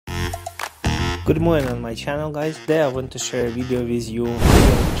Good morning on my channel, guys. Today I want to share a video with you. We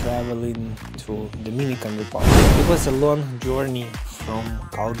are traveling to Dominican Republic. It was a long journey from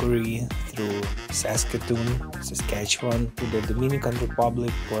Calgary through Saskatchewan to the Dominican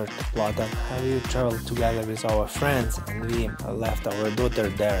Republic, Puerto Plata. We traveled together with our friends and we left our daughter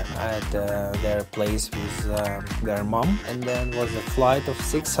there at their place with their mom, and then was a flight of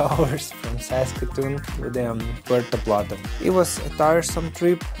 6 hours from Saskatoon to Puerto Plata. It was a tiresome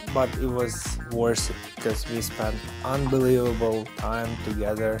trip, but it was worth it because we spent unbelievable time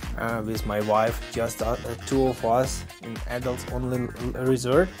together with my wife, just two of us in adults only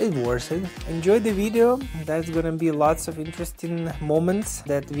resort. It's worth it. Enjoy the video. There's gonna be lots of interesting moments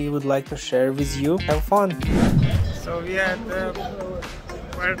that we would like to share with you. Have fun. So we are at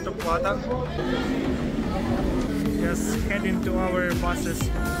Puerto Plata, just heading to our buses.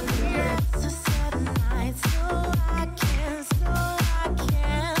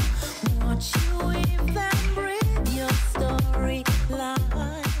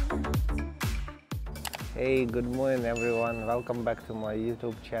 Hey, good morning everyone, welcome back to my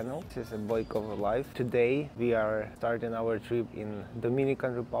YouTube channel. This is TheBoikoffLive. Today we are starting our trip in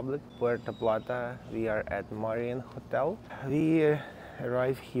Dominican Republic, Puerto Plata. We are at Marien Hotel. We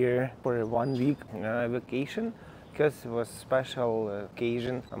arrived here for a 1 week vacation because it was a special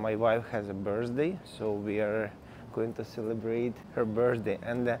occasion. My wife has a birthday, so we are going to celebrate her birthday,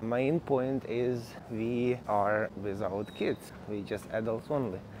 and the main point is we are without kids, we just adults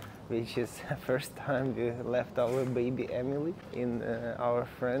only, which is the first time we left our baby Emily in our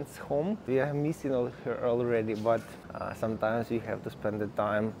friend's home. We are missing her already, but sometimes we have to spend the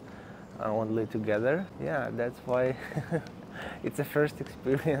time only together. Yeah, that's why it's a first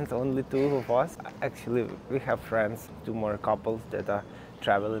experience, only two of us. Actually, we have friends, two more couples that are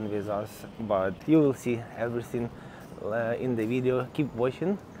traveling with us, but you will see everything in the video. Keep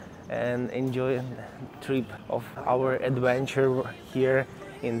watching and enjoy the trip of our adventure here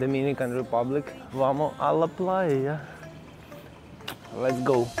in Dominican Republic. Vamos a la playa. Let's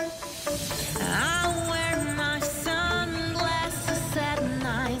go.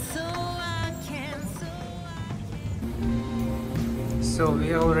 So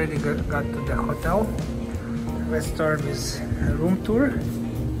we already got to the hotel. Let's start with a room tour.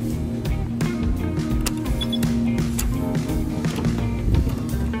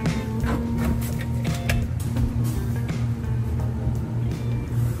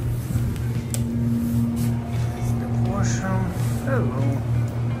 It's the washroom. Hello.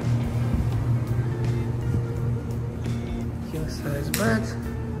 King size bed.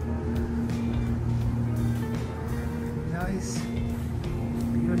 Nice.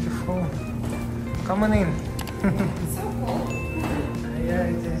 Beautiful. Come on in. So cold. Yeah,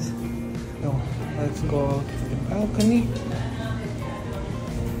 it is. So let's go out to the balcony.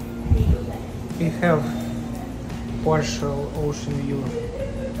 We have partial ocean view.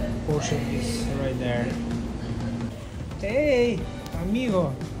 Ocean is right there. Hey,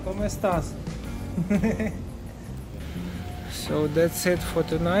 amigo, ¿cómo estás? So that's it for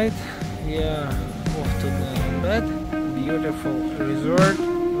tonight. We are off to the bed. Beautiful resort,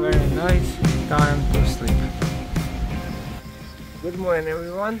 very nice. Time to sleep. Good morning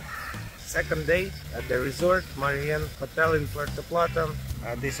everyone. Second day at the resort, Marien Hotel in Puerto Plata.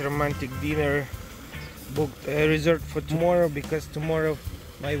 This romantic dinner booked a resort for tomorrow because tomorrow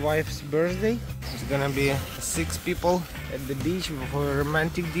my wife's birthday. It's gonna be 6 people at the beach for a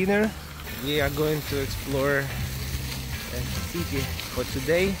romantic dinner. We are going to explore the city for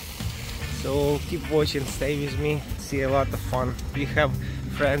today. So keep watching, stay with me, see a lot of fun. We have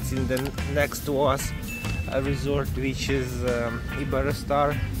friends in the next to us a resort which is Immerse.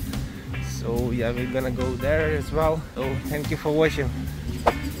 So yeah, we're gonna go there as well. So thank you for watching.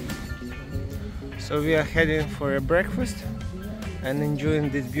 So we are heading for a breakfast and enjoying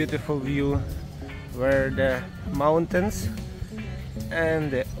this beautiful view where the mountains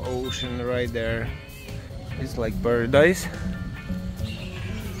and the ocean right there is like paradise.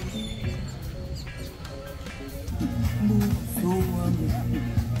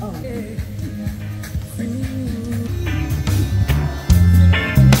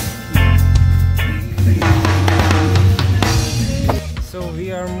 So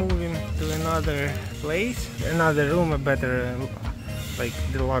we are moving to another place, another room, a better like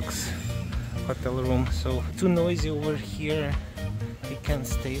deluxe hotel room. So too noisy over here, we can't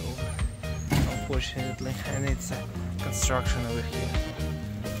stay over, unfortunately, and it's a construction over here,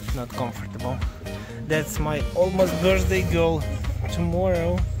 not comfortable. That's my almost birthday girl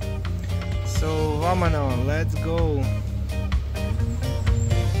tomorrow. So vámonos, let's go.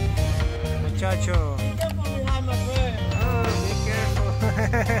 Muchacho. Oh, be careful.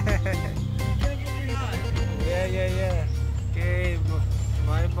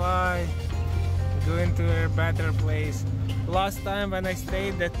 to a better place. Last time when I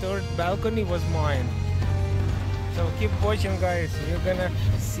stayed, the third balcony was mine. So keep watching, guys. You're gonna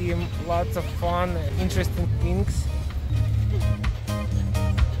see lots of fun, interesting things.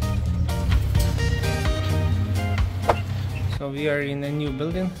 So we are in a new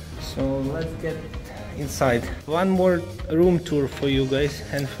building. So let's get inside. One more room tour for you guys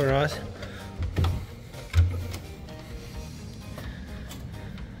and for us.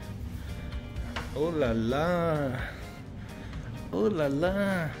 Oh la la! Oh la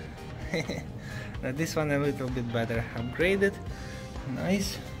la! Now this one a little bit better, upgraded,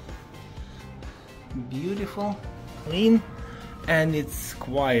 nice, beautiful, clean, and it's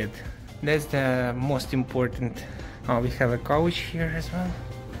quiet. That's the most important. Oh, we have a couch here as well.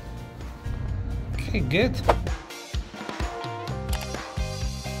 Okay, good.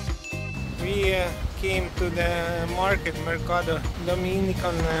 We came to the market, Mercado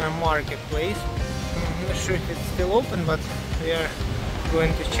Dominican marketplace. I'm not sure if it's still open, but we are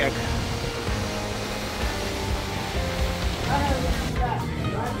going to check.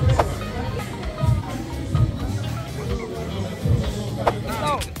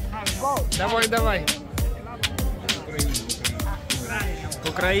 Давай, давай.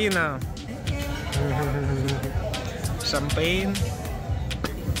 Украина. Champagne.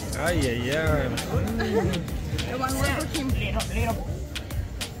 Ай-яй-яй.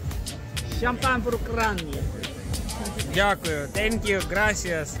 Champagne for Ukraine. Дякую. Thank you.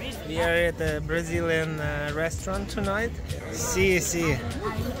 Gracias. We are at a Brazilian restaurant tonight. Si, si.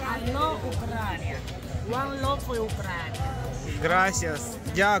 I love Ukraine. One love for Ukraine. Gracias.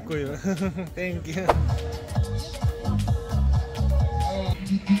 Дякую. Thank you.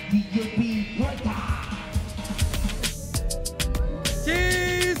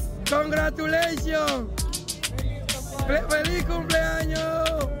 Cheers! Congratulations! ¡Feliz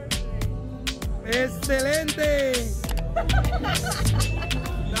cumpleaños! ¡Excelente!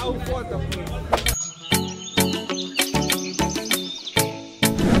 Now photo, please.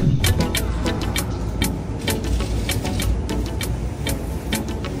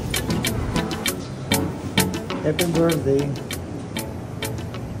 Happy birthday!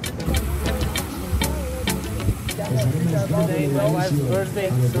 Today is my wife's birthday,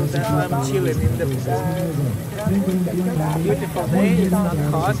 so that's why I'm chilling in the beautiful day. It's not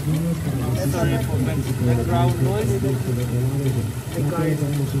hot. Sorry for background noise. The guy is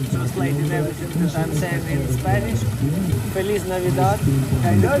translating everything that I'm saying in Spanish. Feliz Navidad,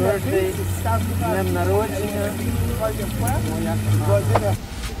 happy birthday, Dnем народження.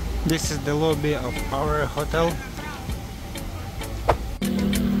 This is the lobby of our hotel.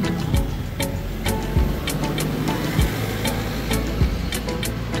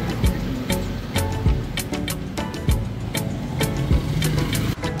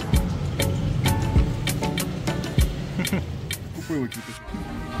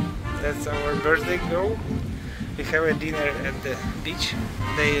 That's our birthday girl. We have a dinner at the beach.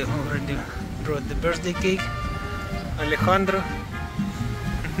 They already brought the birthday cake. Alejandro.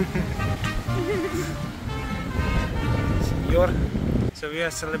 Senor. So we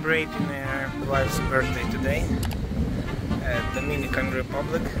are celebrating our wife's birthday today at Dominican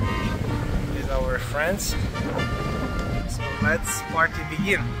Republic with our friends. So let's party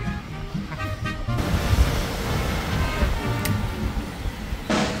begin.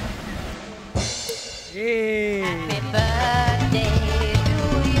 Yay! Happy birthday to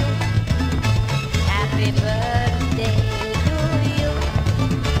you. Happy birthday to you.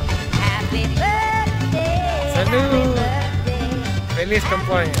 Happy birthday. Salud. Happy birthday. Feliz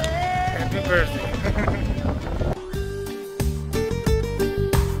cumpleaños. Happy birthday.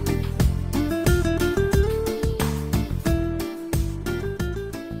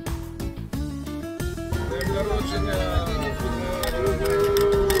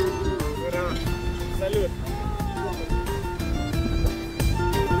 Салют.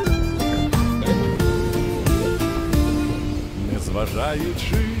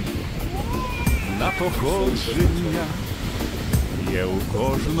 Незважаючи на походження, є у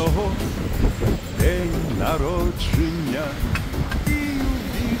кожного день народження, і у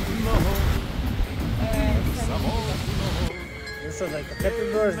бідного, самотного So like happy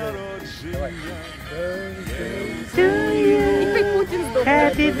birthday. народження. To you.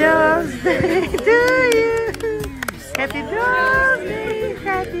 Happy birthday to you. Happy birthday,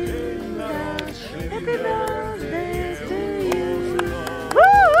 happy birthday to you.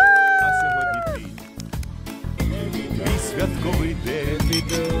 А сьогодні твій святковий день,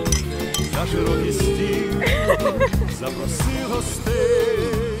 за широкий стіл, запроси гостей,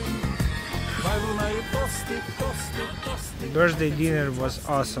 хай лунає тости, тости, тости. Birthday dinner was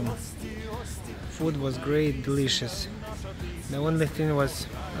awesome. food was great, delicious. The only thing was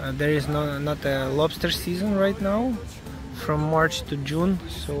there is not a lobster season right now from March to June,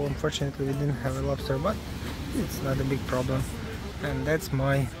 so unfortunately we didn't have a lobster, but it's not a big problem. And that's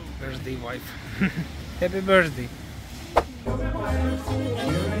my birthday wife. Happy birthday!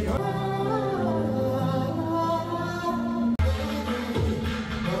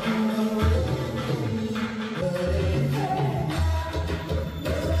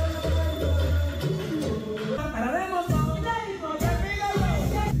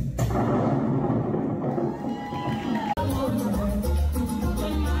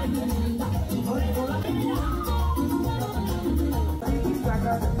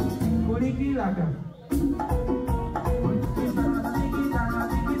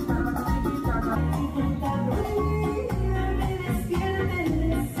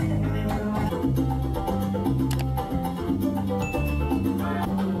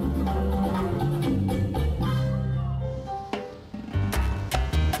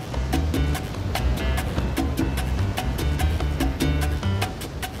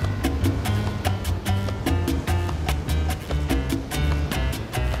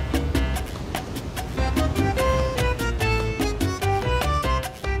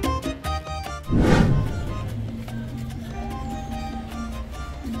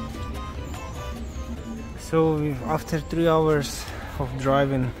 So after 3 hours of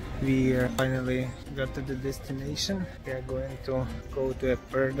driving, we finally got to the destination. We are going to go to a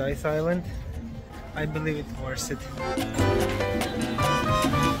paradise island. I believe it's worth it.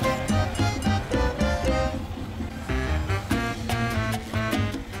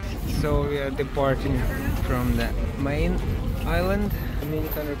 So we are departing from the main island,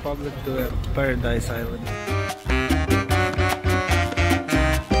 Dominican Republic, to a paradise island.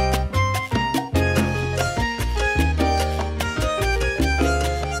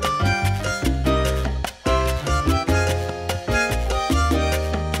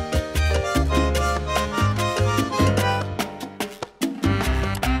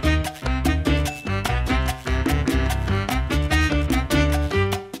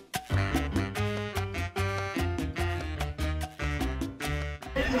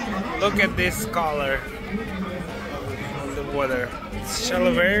 Look at this color on the water. It's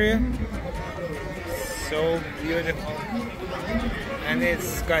shallow area, so beautiful, and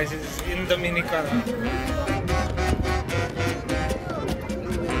it's, guys, it's in Dominican.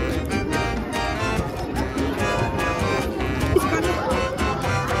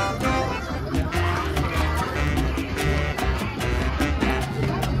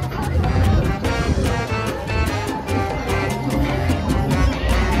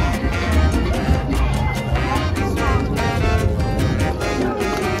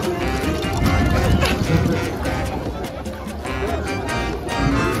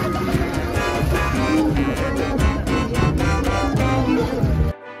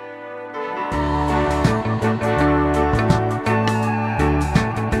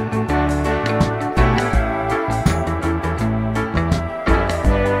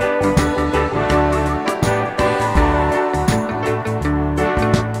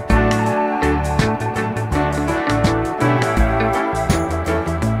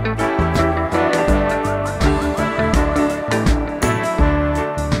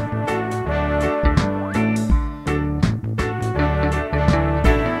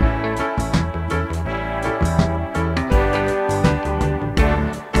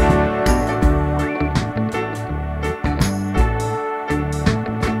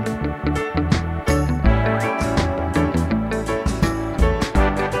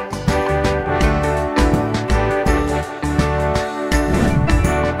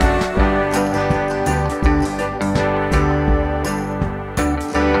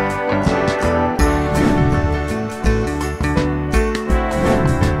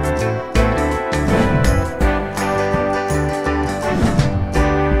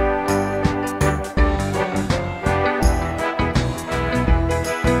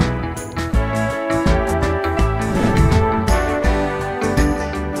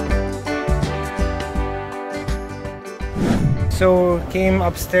 So came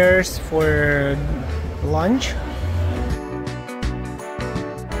upstairs for lunch.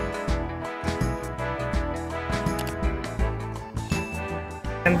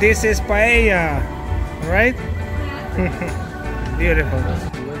 And this is paella, right? Beautiful.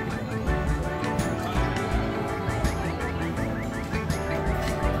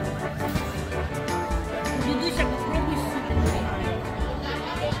 Дедуся, попробуй суп.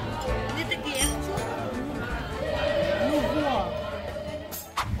 Где такие?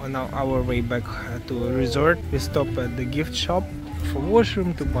 On our way back to resort, we stopped at the gift shop for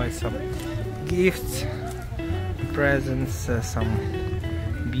washroom to buy some gifts, presents, some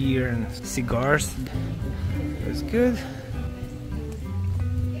beer and cigars. It was good.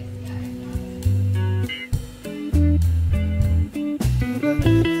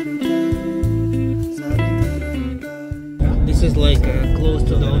 This is like close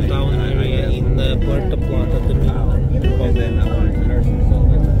to downtown area in Puerto Plata, Dominican Republic.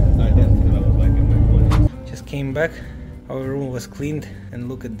 Just came back, our room was cleaned, and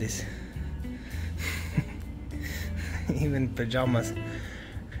look at this. Even pajamas.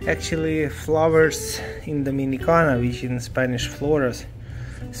 Actually, flowers in Dominicana, which in Spanish floras,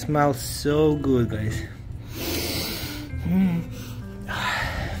 smell so good, guys.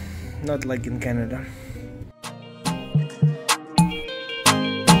 Not like in Canada.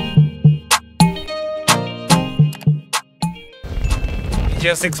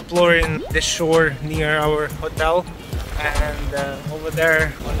 Just exploring the shore near our hotel, and over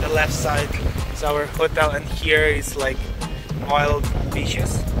there on the left side is our hotel, and here is like wild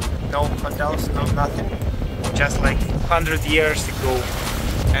beaches, no hotels, no nothing, just like 100 years ago,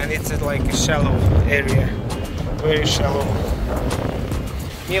 and it's like a shallow area, very shallow.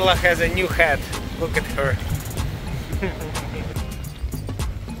 Mila has a new hat, look at her.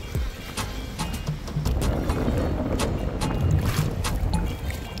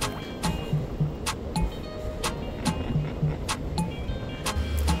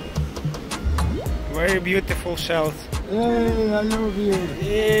 Very beautiful shells. Hey, I love you.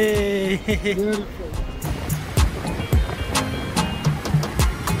 Yay! Beautiful.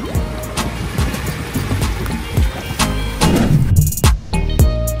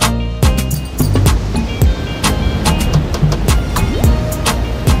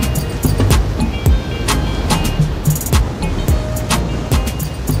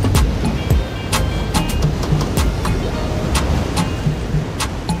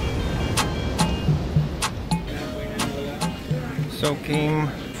 So came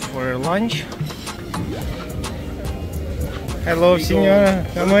for lunch. Hello, señora.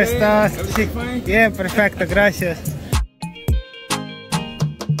 ¿Cómo estás? Sí. Yeah, perfecto, gracias.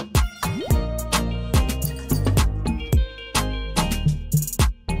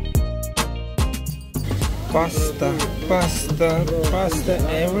 Pasta, pasta, pasta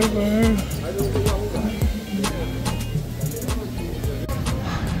everywhere.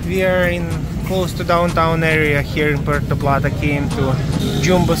 We are in close to downtown area here in Puerto Plata. Came to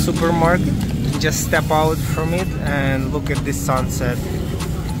Jumbo supermarket. Just step out from it and look at this sunset.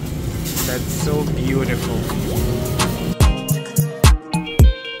 That's so beautiful.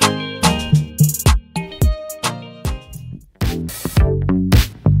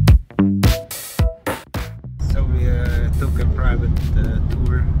 So we took a private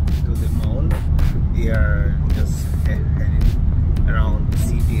tour to the mall. We are just heading around the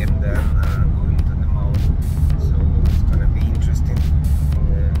city and then going to the mall. So it's gonna be interesting.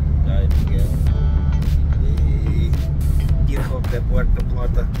 Guide again. King of the Puerto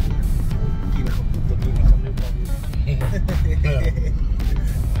Plata. King of the Dominican Republic.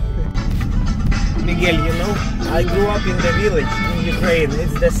 Miguel, you know, I grew up in the village in Ukraine.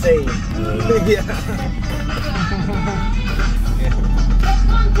 It's the same. Yeah.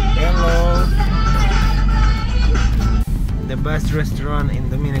 Hello. The best restaurant in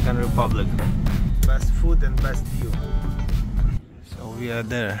Dominican Republic. Best food and best view. So we are at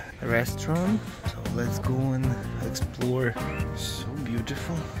the restaurant. So let's go and explore. So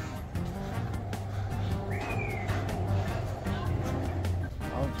beautiful.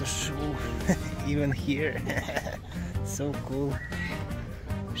 Auto show. Even here. So cool.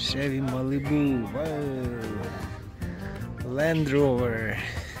 Chevy Malibu. Wow. Land Rover.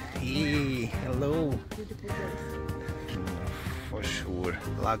 Hey, hello. For sure.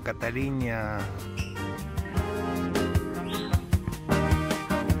 La Catarina.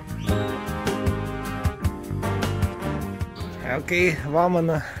 Okay,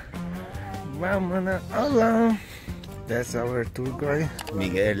 vámonos. Vámonos. Hola. That's our tour guide,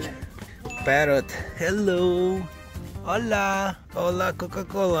 Miguel. Parrot. Hello. Hola. Hola,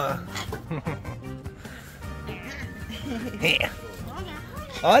 Coca-Cola. Hey.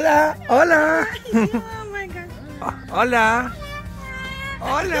 Hola. Hola. Oh my god. Hola.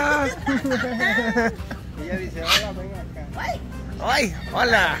 Hola. Ella dice, hola, ven acá. Ay,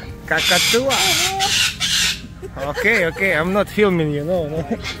 hola. Cacatúa. Okay, okay, I'm not filming you, no.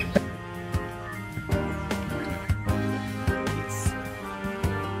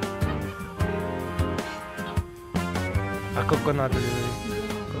 A coconut.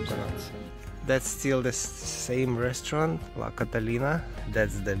 Coconuts. That's still the same restaurant, La Catalina.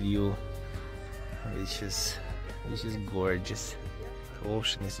 That's the view, which is gorgeous.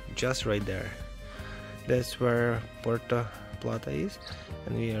 ocean is just right there. That's where Puerto Plata is,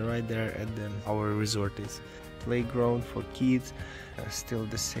 and we are right there at our resort is. Playground for kids, still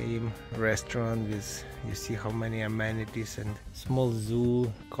the same restaurant with, you see how many amenities, and small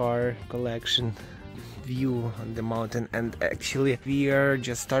zoo, car collection, view on the mountain. And actually we are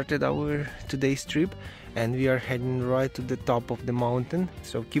just started our today's trip and we are heading right to the top of the mountain,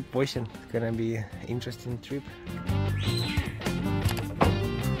 so keep watching, it's gonna be an interesting trip.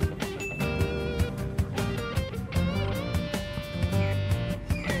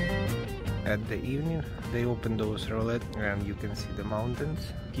 At the evening they open those roulette and you can see the mountains.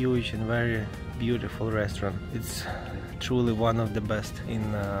 Huge and very beautiful restaurant. It's truly one of the best in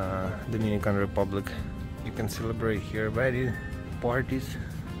Dominican Republic. You can celebrate here wedding parties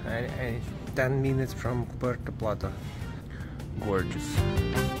and 10 minutes from Puerto Plata. Gorgeous.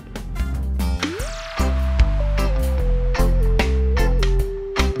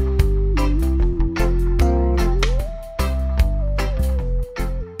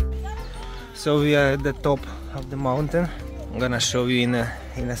 So we are at the top of the mountain. I'm gonna show you in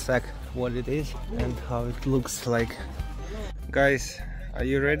a sec what it is and how it looks like. Guys, are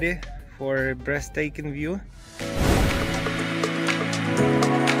you ready for a breathtaking view?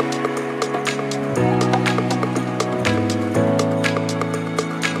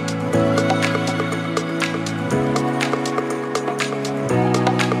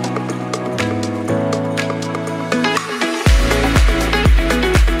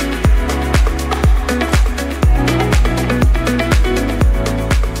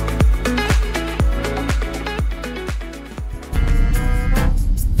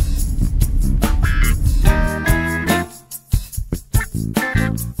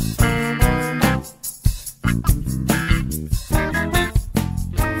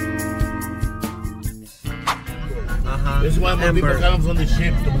 This one when people Embark. comes on the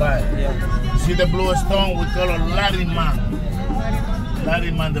ship to buy. Yeah. You see the blue stone, we call it Lariman.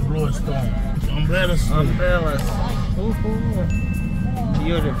 Lariman, the blue stone. Umbrellas. Umbrellas.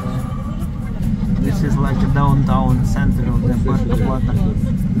 Beautiful. This is like a downtown center of the Puerto Plata.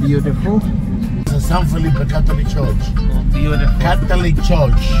 Beautiful. It's a San Felipe Catholic Church. Beautiful. Catholic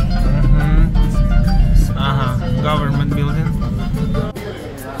Church. Government building.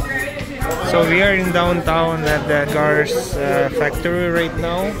 So we are in downtown at the cars factory right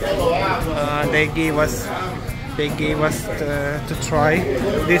now. They gave us to try.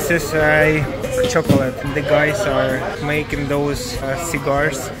 This is a chocolate. The guys are making those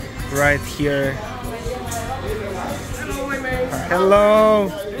cigars right here.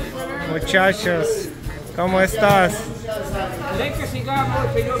 Hello, muchachos. ¿Cómo estás?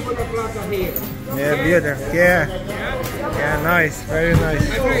 Yeah, beautiful. Yeah, nice. Very nice.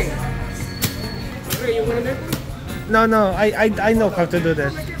 No, I know how to do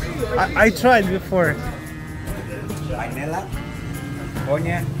that. I tried before. Vanilla,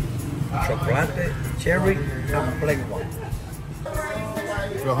 coña, chocolate, cherry, and plain one.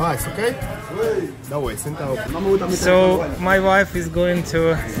 Your hearts, okay? No way, sentado. So my wife is going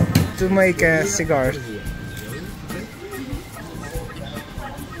to make a cigar.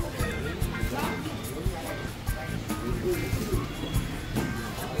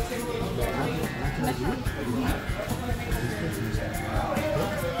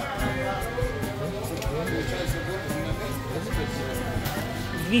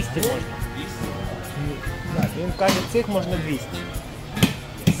 Можна. Так, він каже, цих можна 200.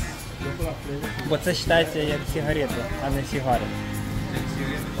 Бо це вважається як сигарети, а не сигари.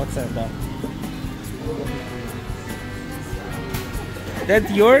 Оце, так.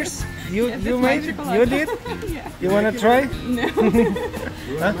 That yours? You made it? You did? You wanna try? No.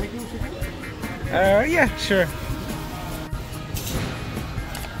 Huh? Yeah, sure.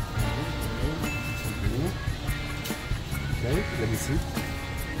 Okay, let me see.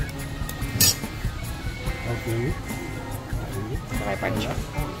 Okay. Давай пальчик.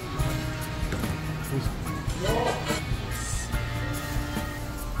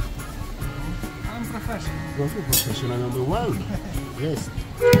 I'm professional. Professional number one. Yes.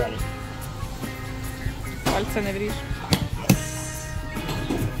 Got it. Пальця не вріж.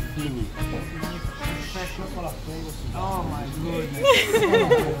 Fini. Oh my goodness.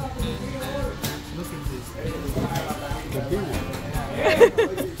 Look at this. The big one.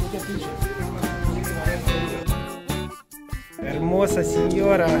 Hermosa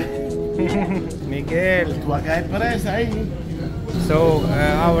señora. Miguel. Tu acá es presa ahí. So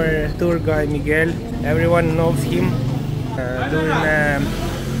our tour guide Miguel, everyone knows him, doing a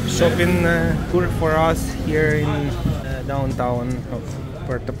shopping tour for us here in downtown of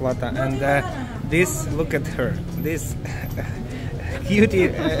Puerto Plata. And this, look at her, this cutie,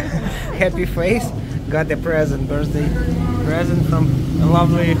 happy face. Got a present, birthday present from a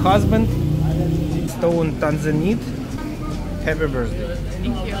lovely husband, Stone Tanzanite. Happy birthday.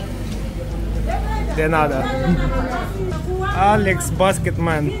 Thank you. De nada. Alex,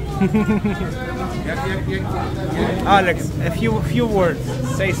 basketman. Alex, a few words.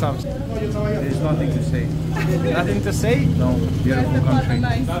 Say something. There's nothing to say. Nothing to say? No, beautiful country.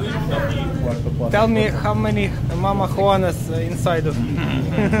 Puerto Plata. Tell me how many Mama Juanas inside of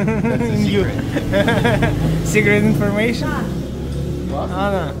in you. Secret information?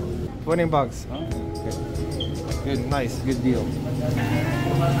 Anna, 20 bucks. Oh, okay. Good, Nice. good deal.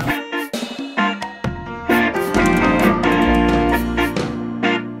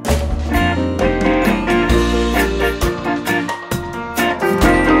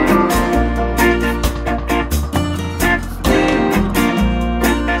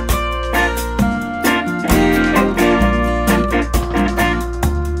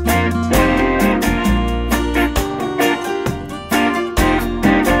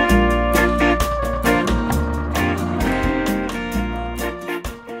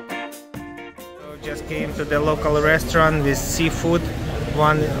 Just came to the local restaurant with seafood,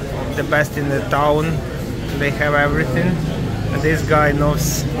 one of the best in the town. They have everything. And this guy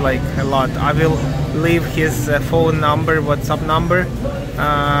knows like a lot. I will leave his phone number, WhatsApp number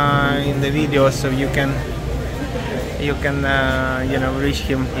in the video, so you can you know, reach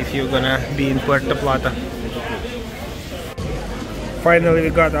him if you're gonna be in Puerto Plata. Finally, we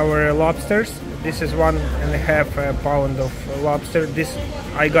got our lobsters. This is 1.5 pound of lobster. This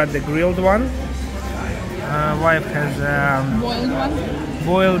I got the grilled one. Wife has Boiled one.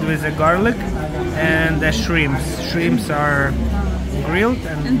 boiled with the garlic, and the shrimps. Shrimps are grilled,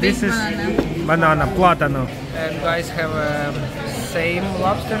 and this is banana, plátano. And guys have same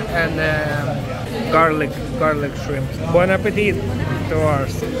lobster and garlic shrimps. Bon appetit to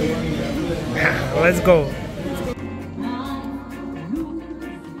ours. Let's go.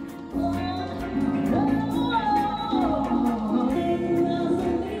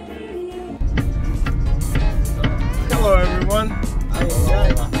 Hello everyone.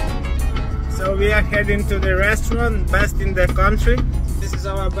 So we are heading to the restaurant, best in the country. This is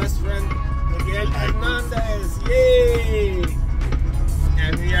our best friend Miguel Hernandez. Yay!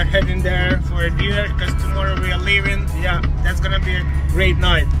 And we are heading there for a dinner because tomorrow we are leaving. Yeah, that's gonna be a great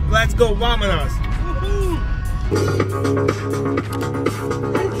night. Let's go, vámonos!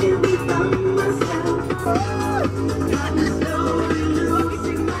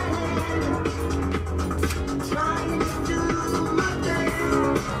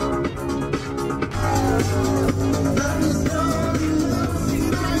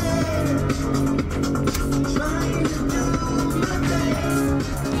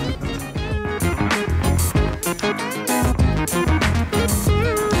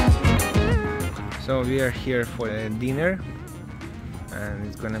 So we are here for a dinner, and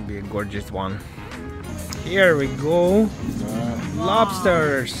it's gonna be a gorgeous one. Here we go,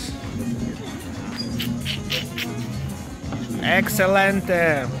 lobsters.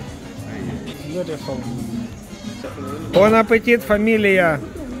 Excelente. Beautiful. Bon appetit, familia.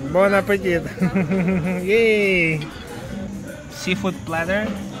 Bon appetit. Yay. Seafood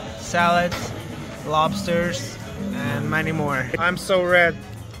platter, salads, lobsters, and many more. I'm so red.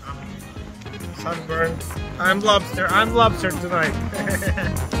 Sunburn. I'm lobster tonight.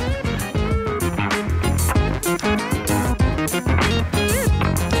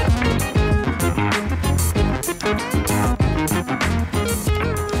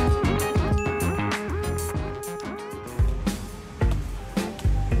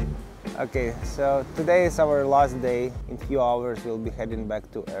 Okay, so today is our last day. In a few hours we'll be heading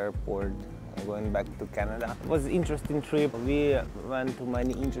back to airport, going back to Canada. It was an interesting trip. We went to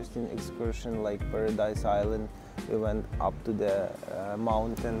many interesting excursions like Paradise Island. We went up to the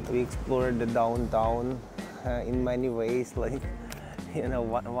mountain. We explored the downtown in many ways. Like, you know,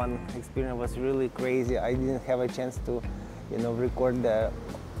 one experience was really crazy. I didn't have a chance to, you know, record the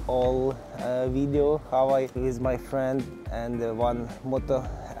all video how I with my friend and one moto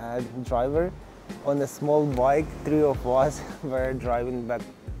driver on a small bike. 3 of us were driving back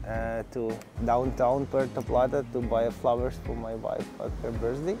to downtown Puerto Plata to buy flowers for my wife at her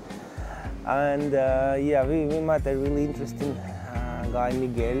birthday. And yeah, we met a really interesting guy,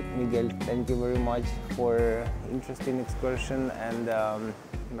 Miguel. Miguel, thank you very much for interesting excursion and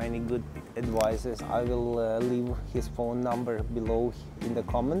many good advices. I will leave his phone number below in the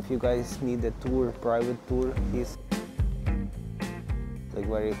comment. If you guys need a tour, private tour, he's like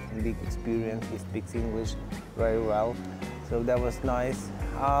very big experience. He speaks English very well, so that was nice.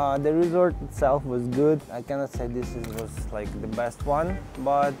 The resort itself was good. I cannot say was like the best one,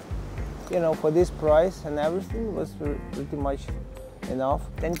 but you know, for this price and everything was pretty much enough.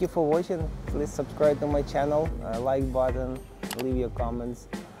 Thank you for watching. Please subscribe to my channel, like button, leave your comments,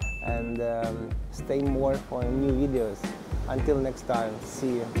 and stay more for new videos. Until next time,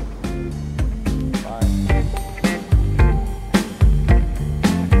 see you. Bye.